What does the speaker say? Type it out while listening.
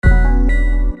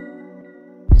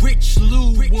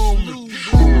I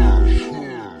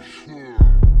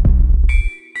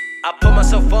put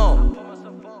myself on.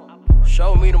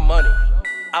 Show me the money.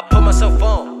 I put myself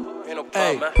on. Ain't no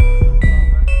problem, man.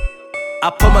 I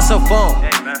put myself on.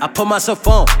 I put myself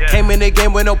on. Came in the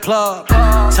game with no plug.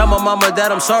 Tell my mama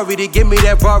that I'm sorry to give me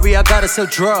that Rari. I gotta sell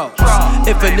drugs.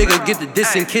 If a nigga get the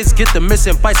dissing, kids get the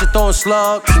missing. Bites are throwing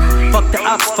slugs. Fuck the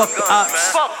ops, fuck the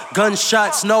ops.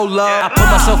 Gunshots, no love. I put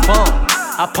myself on.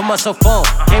 I put myself on.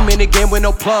 Came in the game with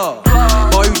no plug.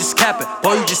 Boy, you just capping.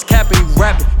 Boy, you just capping. You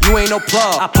rapping. You ain't no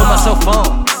plug. I put myself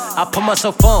on. I put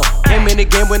myself on. Came in the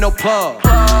game with no plug.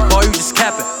 Boy, you just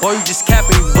capping. Boy, you just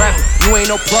capping. You rapping. You ain't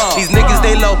no plug. These niggas,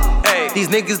 they low. These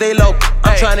niggas, they low.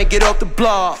 I'm trying to get off the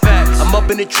block. I'm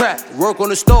up in the trap. Work on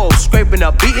the stove. Scraping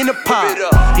up, beating the pot.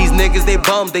 These niggas, they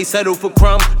bums. They settle for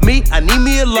crumbs. Me, I need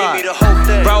me a lot.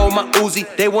 Bro with my Uzi.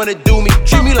 They wanna do me.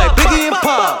 Treat me like Biggie and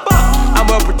Pop. I'm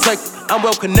well protected. I'm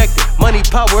well connected. Money,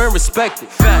 power, and respected.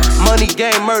 Money,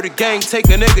 gang, murder, gang. Take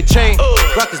a nigga chain.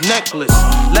 Rock his necklace.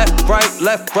 Left,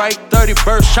 right,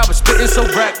 31st. Chopper spitting so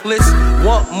reckless.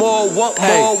 Want more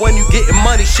when you getting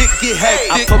money. Shit get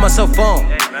hectic. I put myself on.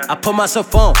 I put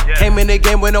myself on. Came in the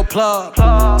game with no plug.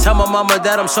 Tell my mama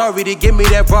that I'm sorry to give me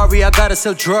that Rari. I gotta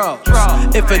sell drugs.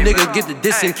 If a nigga get the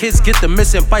dissing, kids get the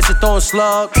missing. Bites are throwing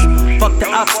slugs. Fuck the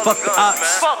ops, fuck the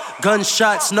ops.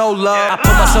 Gunshots, no love. I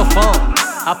put myself on.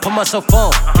 I put myself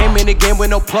on. Came in the game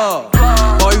with no plug.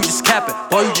 Boy, you just capping.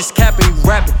 Boy, you just capping. You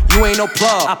rapping. You ain't no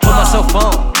plug. I put myself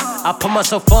on. I put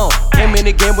myself on. Came in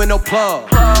the game with no plug.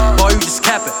 Boy, you just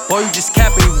capping. Boy, you just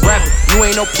capping. You rapping. You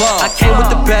ain't no plug. I came with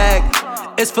the bag.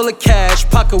 It's full of cash.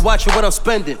 Pocket watching what I'm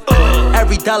spending.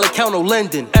 Every dollar count, no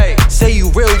lending. Say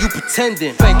you real, you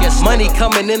pretending. Money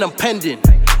coming in, I'm pending.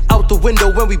 Out the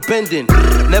window when we bending.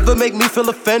 Never make me feel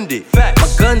offended. My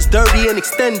gun's dirty and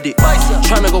extended.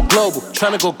 Tryna go global,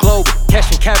 tryna go global.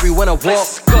 Cash and carry when I walk.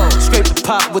 Scrape the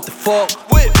pot with the fork.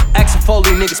 Axel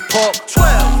Foley niggas pork.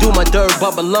 Do my dirt,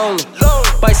 but I'm lonely.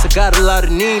 Bites, I got a lot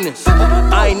of Ninas.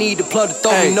 I ain't need the plug to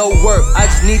throw me no work. I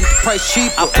just needed the price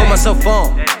cheap. I put myself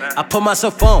on. I put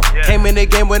myself on. Came in the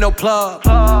game with no plug.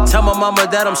 Tell my mama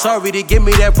that I'm sorry to give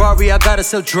me that Rari. I gotta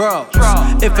sell drugs.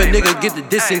 If a nigga get the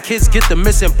dissing, kids get the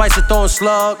missing. Bites are throwing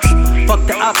slugs. Fuck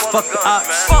the ops, fuck the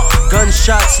ops.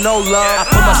 Gunshots, no love. I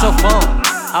put myself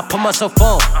on. I put myself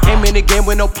on. Came in the game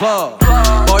with no plug.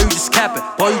 Boy, you just capping.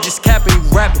 Boy, you just capping. You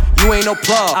rapping. You ain't no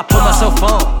plug. I put myself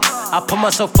on. I put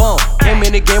myself on. Came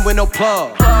in the game with no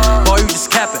plug. Boy, you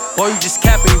just capping. Boy, you just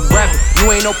capping. You rapping.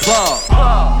 You ain't no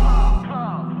plug.